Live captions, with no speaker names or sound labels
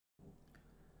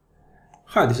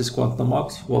Hi, this is Quantum.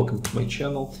 Welcome to my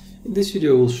channel. In this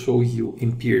video I will show you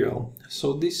Empyrial.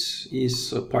 So this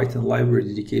is a Python library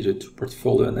dedicated to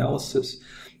portfolio analysis,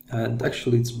 and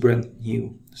actually it's brand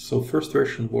new. So first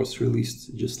version was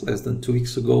released just less than 2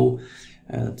 weeks ago,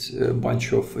 and a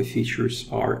bunch of features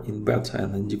are in beta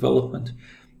and in development.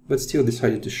 But still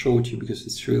decided to show it to you because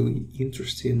it's really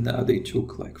interesting. They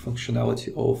took like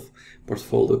functionality of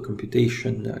portfolio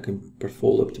computation,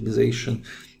 portfolio optimization,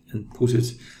 and put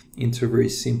it into a very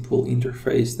simple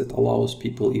interface that allows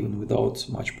people even without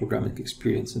much programming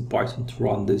experience in Python to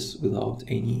run this without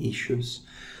any issues.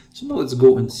 So now let's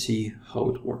go and see how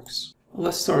it works.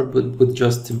 Let's start with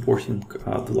just importing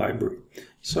the library.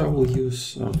 So I will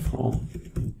use from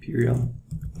Empyrial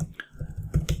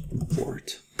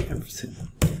import everything.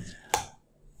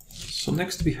 So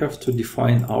next we have to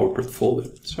define our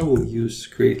portfolio. So I will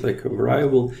create like a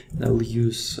variable, and I will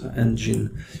use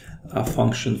engine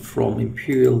function from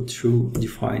Empyrial to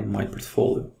define my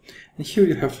portfolio. And here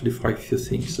you have to define a few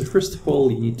things. So first of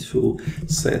all, you need to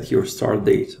set your start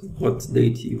date, what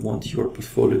date you want your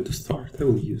portfolio to start. I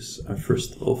will use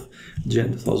 1st of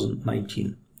Jan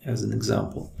 2019 as an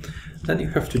example. Then you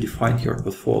have to define your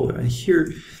portfolio, and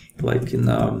here, like in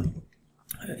an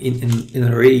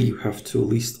array, you have to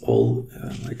list all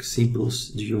like symbols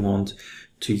do you want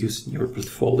to use in your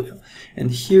portfolio.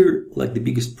 And here, like the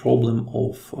biggest problem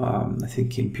of I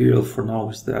think Empyrial for now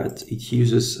is that it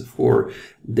uses for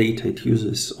data, it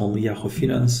uses only Yahoo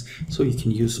Finance, so you can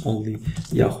use only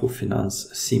Yahoo Finance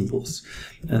symbols,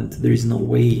 and there is no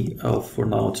way for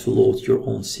now to load your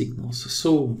own signals.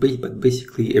 So but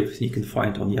basically everything you can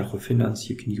find on Yahoo Finance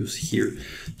you can use here.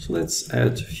 So let's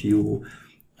add a few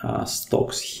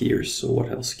stocks here. So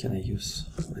what else can I use?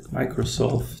 Like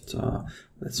Microsoft,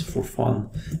 let's for fun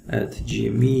add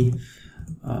GME,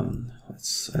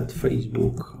 let's add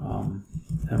Facebook,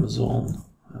 Amazon,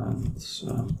 and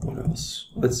what else?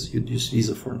 Let's use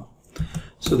Visa for now.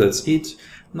 So that's it.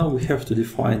 Now we have to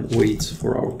define weights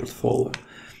for our portfolio.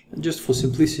 And just for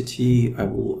simplicity, I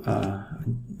will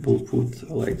put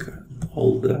like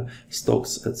all the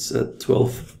stocks at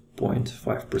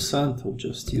 12.5%. I'll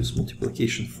just use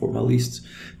multiplication for my list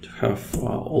to have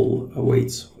all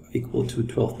weights equal to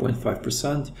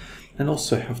 12.5%. And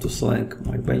also I have to select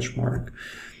my benchmark.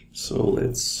 So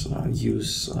let's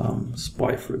use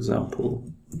SPY, for example,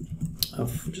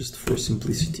 just for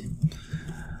simplicity.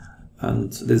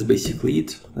 And that's basically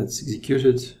it. Let's execute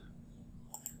it.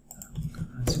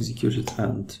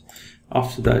 And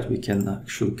after that we can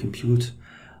actually compute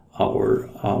our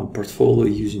portfolio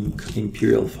using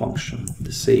Empyrial function,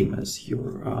 the same as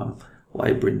your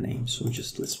library name. So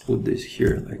just let's put this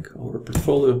here like our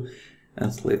portfolio,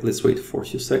 and let's wait for a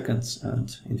few seconds,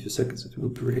 and in a few seconds it will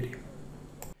be ready.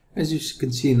 As you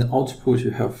can see in the output,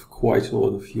 you have quite a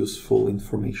lot of useful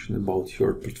information about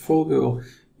your portfolio.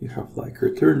 You have like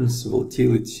returns,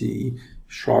 volatility,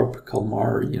 Sharp,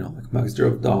 Kalmar, like max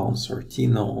dropdowns,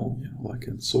 Artino, like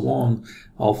and so on,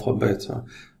 alpha, beta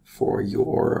for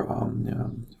your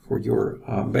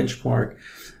benchmark.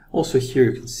 Also here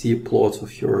you can see a plot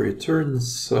of your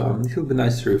returns. It will be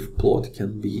nicer if plot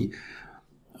can be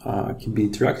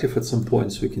interactive at some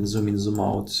point, so we can zoom in, zoom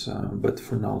out, but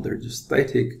for now they're just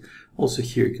static. Also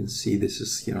here you can see this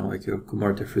is like your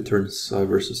cumulative returns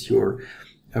versus your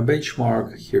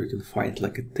benchmark. Here you can find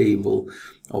like a table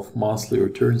of monthly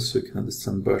returns, so you can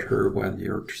understand better when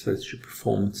your strategy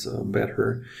performs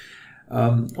better.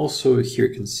 Also here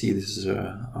you can see this is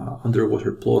a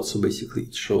underwater plot, so basically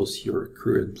it shows your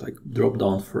current like drop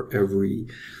down for every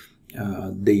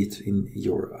date in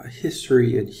your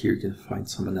history, and here you can find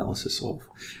some analysis of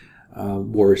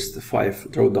worst 5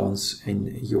 drawdowns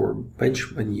in your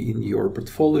in your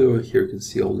portfolio. Here you can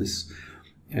see all these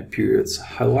periods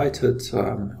highlighted.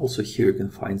 Also here you can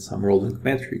find some rolling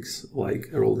metrics like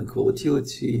rolling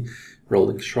volatility,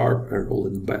 rolling Sharp, and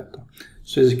rolling beta.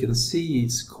 So as you can see,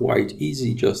 it's quite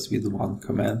easy. Just with one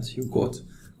command you got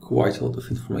quite a lot of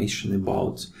information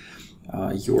about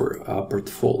your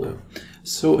portfolio.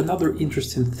 So another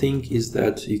interesting thing is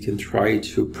that you can try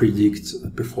to predict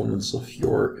the performance of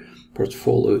your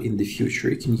portfolio in the future.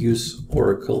 You can use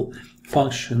Oracle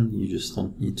function. You just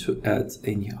don't need to add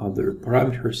any other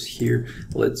parameters here.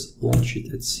 Let's launch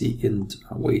it, let's see, and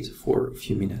wait for a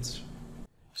few minutes.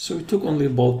 So it took only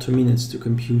about 2 minutes to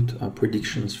compute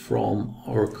predictions from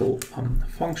Oracle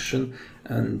function,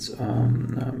 and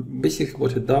basically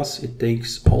what it does, it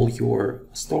takes all your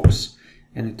stocks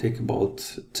and it takes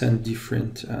about 10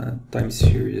 different time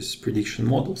series prediction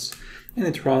models, and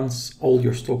it runs all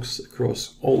your stocks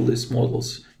across all these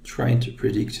models, trying to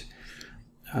predict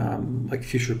like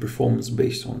future performance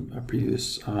based on a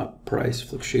previous price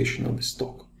fluctuation of the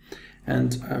stock.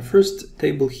 And first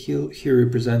table here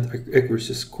represent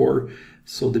accuracy score.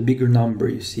 So the bigger number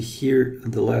you see here,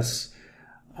 the less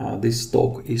this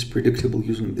stock is predictable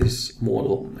using this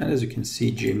model. And as you can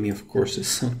see, GME of course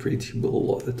is not predictable a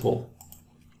lot at all.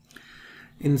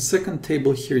 In the second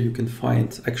table here you can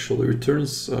find actual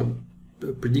returns,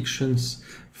 predictions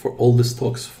for all the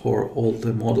stocks for all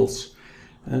the models.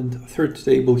 And third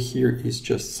table here is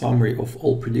just summary of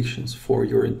all predictions for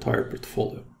your entire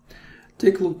portfolio.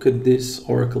 Take a look at this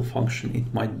Oracle function,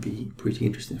 it might be pretty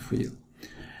interesting for you.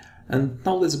 And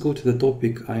now let's go to the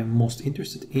topic I'm most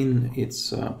interested in.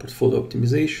 It's portfolio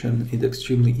optimization. It's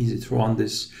extremely easy to run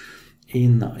this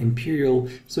in Empyrial.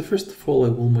 So first of all, I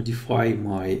will modify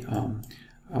my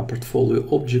portfolio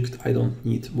object. I don't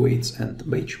need weights and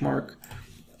benchmark.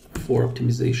 For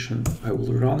optimization, I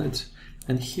will run it.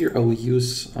 And here I will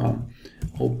use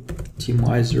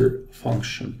optimizer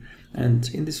function. And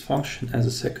in this function, as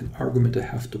a second argument, I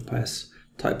have to pass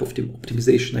type of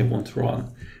optimization I want to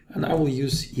run. And I will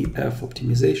use EF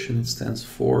optimization. It stands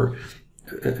for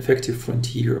effective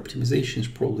frontier optimization. It's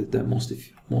probably the most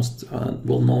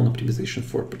well-known optimization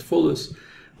for portfolios.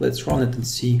 Let's run it and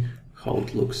see how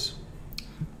it looks.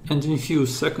 And in a few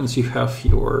seconds, you have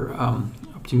your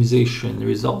optimization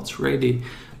results ready.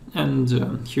 And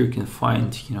here you can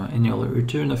find, annual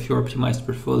return of your optimized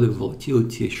portfolio,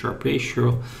 volatility, Sharpe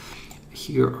ratio.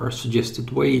 Here are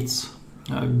suggested weights.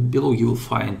 Below you will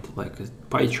find like a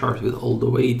pie chart with all the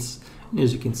weights. And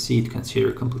as you can see, it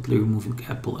considers completely removing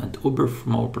Apple and Uber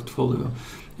from our portfolio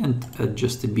and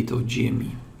just a bit of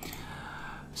GME.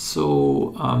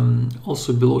 So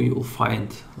also below you will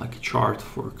find like a chart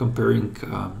for comparing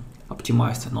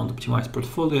optimized and non-optimized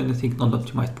portfolio. And I think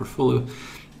non-optimized portfolio,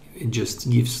 it just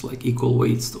gives like equal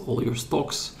weights to all your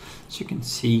stocks. So you can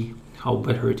see how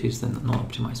better it is than a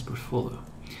non-optimized portfolio.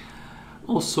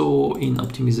 Also in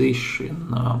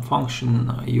optimization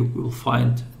function, you will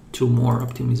find two more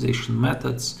optimization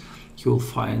methods. You will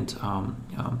find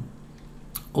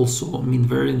also mean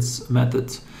variance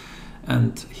method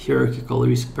and hierarchical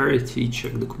risk parity.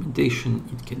 Check documentation,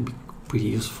 it can be pretty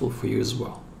useful for you as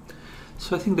well.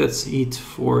 So I think that's it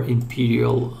for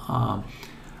Empyrial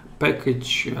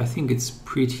package. I think it's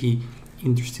pretty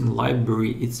interesting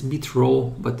library. It's a bit raw,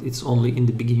 but it's only in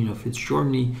the beginning of its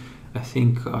journey. I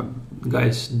think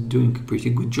guys doing a pretty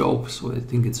good job, so I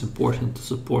think it's important to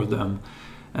support them.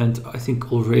 And I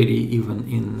think already, even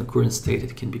in the current state,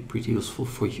 it can be pretty useful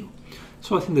for you.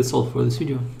 So I think that's all for this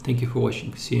video. Thank you for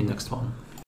watching. See you next one.